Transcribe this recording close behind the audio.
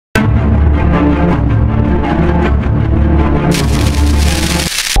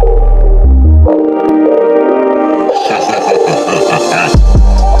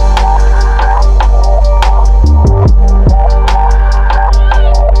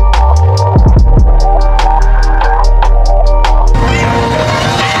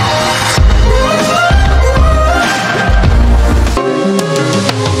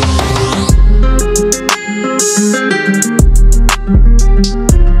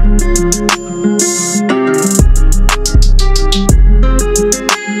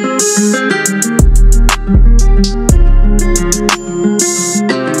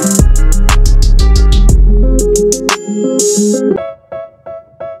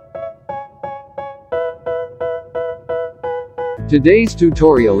Today's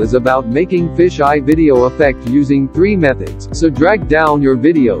tutorial is about making fisheye video effect using 3 methods, so drag down your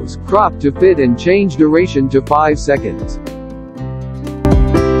videos, crop to fit and change duration to 5 seconds.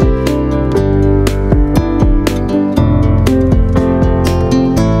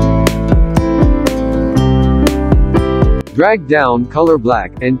 Drag down color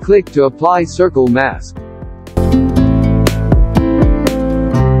black, and click to apply circle mask.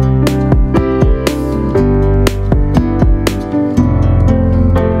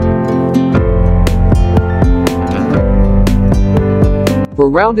 For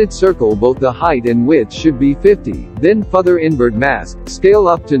rounded circle, both the height and width should be 50, then further invert mask, scale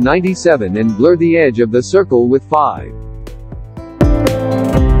up to 97 and blur the edge of the circle with 5.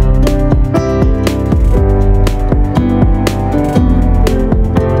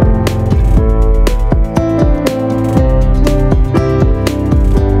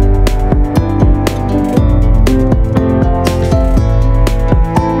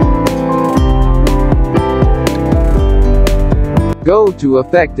 Go to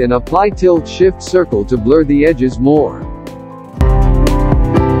Effect and apply Tilt Shift Circle to blur the edges more.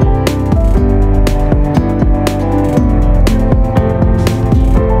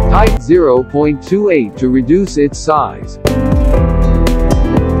 Height 0.28 to reduce its size.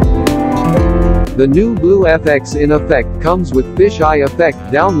 The new Blue FX in effect comes with fisheye effect.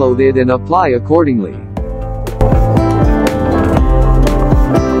 Download it and apply accordingly.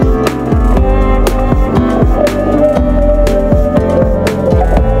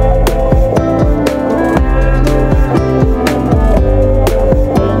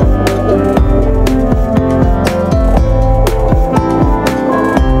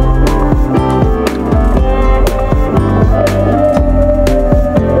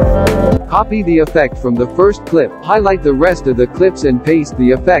 Copy the effect from the first clip, highlight the rest of the clips and paste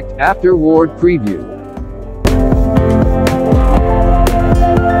the effect. Afterward preview.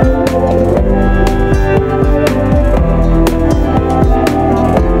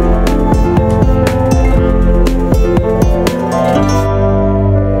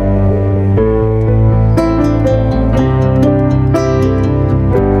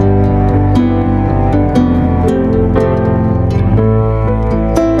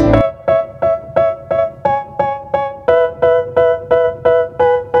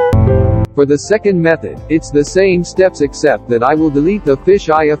 For the second method, it's the same steps except that I will delete the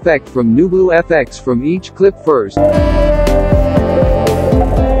fisheye effect from new Blue FX from each clip first.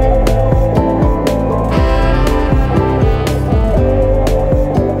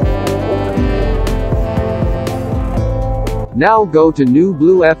 Now go to new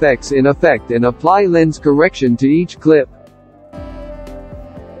Blue FX in effect and apply lens correction to each clip.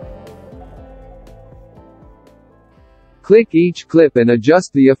 Click each clip and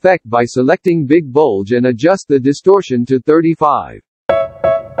adjust the effect by selecting Big Bulge and adjust the distortion to 35.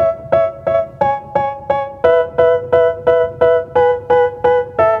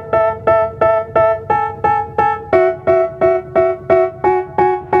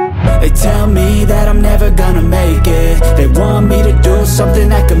 They tell me that I'm never gonna make it. They want me to do something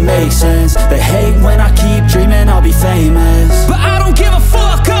that could make sense. They hate when I keep dreaming I'll be famous, but I don't give a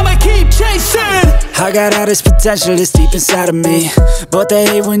fuck, I'ma keep chasing. I got all this potential that's deep inside of me, but they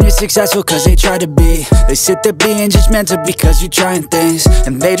hate when you're successful cause they try to be. They sit there being judgmental because you're trying things,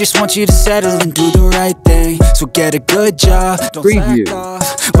 and they just want you to settle and do the right thing. So get a good job, don't slack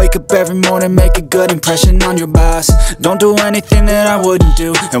off. Wake up every morning, make a good impression on your boss. Don't do anything that I wouldn't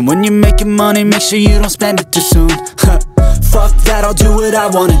do, and when you're making money, make sure you don't spend it too soon. Fuck that, I'll do what I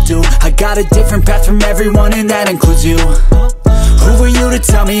wanna do. I got a different path from everyone and that includes you. Who are you to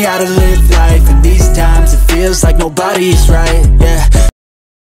tell me how to live life? In these times it feels like nobody is right, yeah.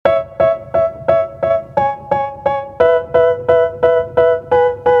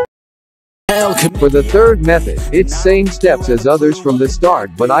 For the third method, it's same steps as others from the start,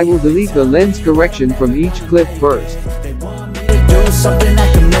 but I will delete the lens correction from each clip first. They want me to do something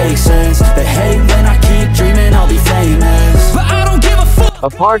that can make sense. They hate when I keep dreaming I'll be famous, but I don't give a fuck.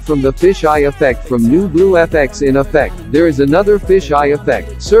 Apart from the fisheye effect from new Blue FX in effect, there is another fisheye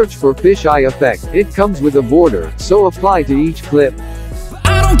effect. Search for fisheye effect. It comes with a border, so apply to each clip.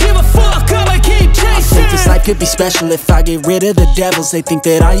 I don't give a fuck, I'ma keep chasing. I think this life could be special if I get rid of the devils. They think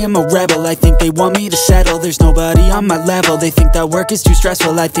that I am a rebel, I think they want me to settle. There's nobody on my level, they think that work is too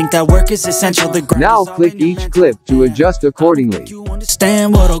stressful. I think that work is essential. The now click each clip to adjust accordingly. You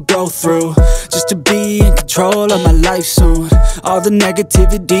understand what I'll go through just to be in control of my life soon. All the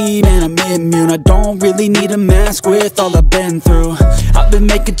negativity, man, I'm immune. I don't really need a mask with all I've been through. I've been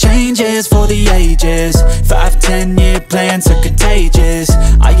making changes for the ages. 5-10 year plans are contagious.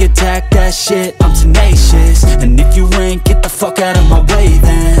 I attack that that shit, I'm tenacious. And if you ain't, get the fuck out of my way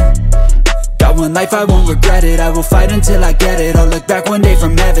then. Got one life, I won't regret it. I will fight until I get it. I'll look back one day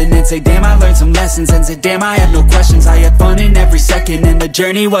from heaven and say, damn, I learned some lessons. And say, damn, I had no questions. I had fun in every second, and the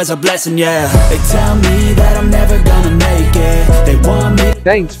journey was a blessing, yeah. They tell me that I'm never gonna make it. They want me.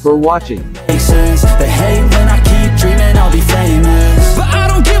 Thanks for watching. They hate when I keep dreaming I'll be famous.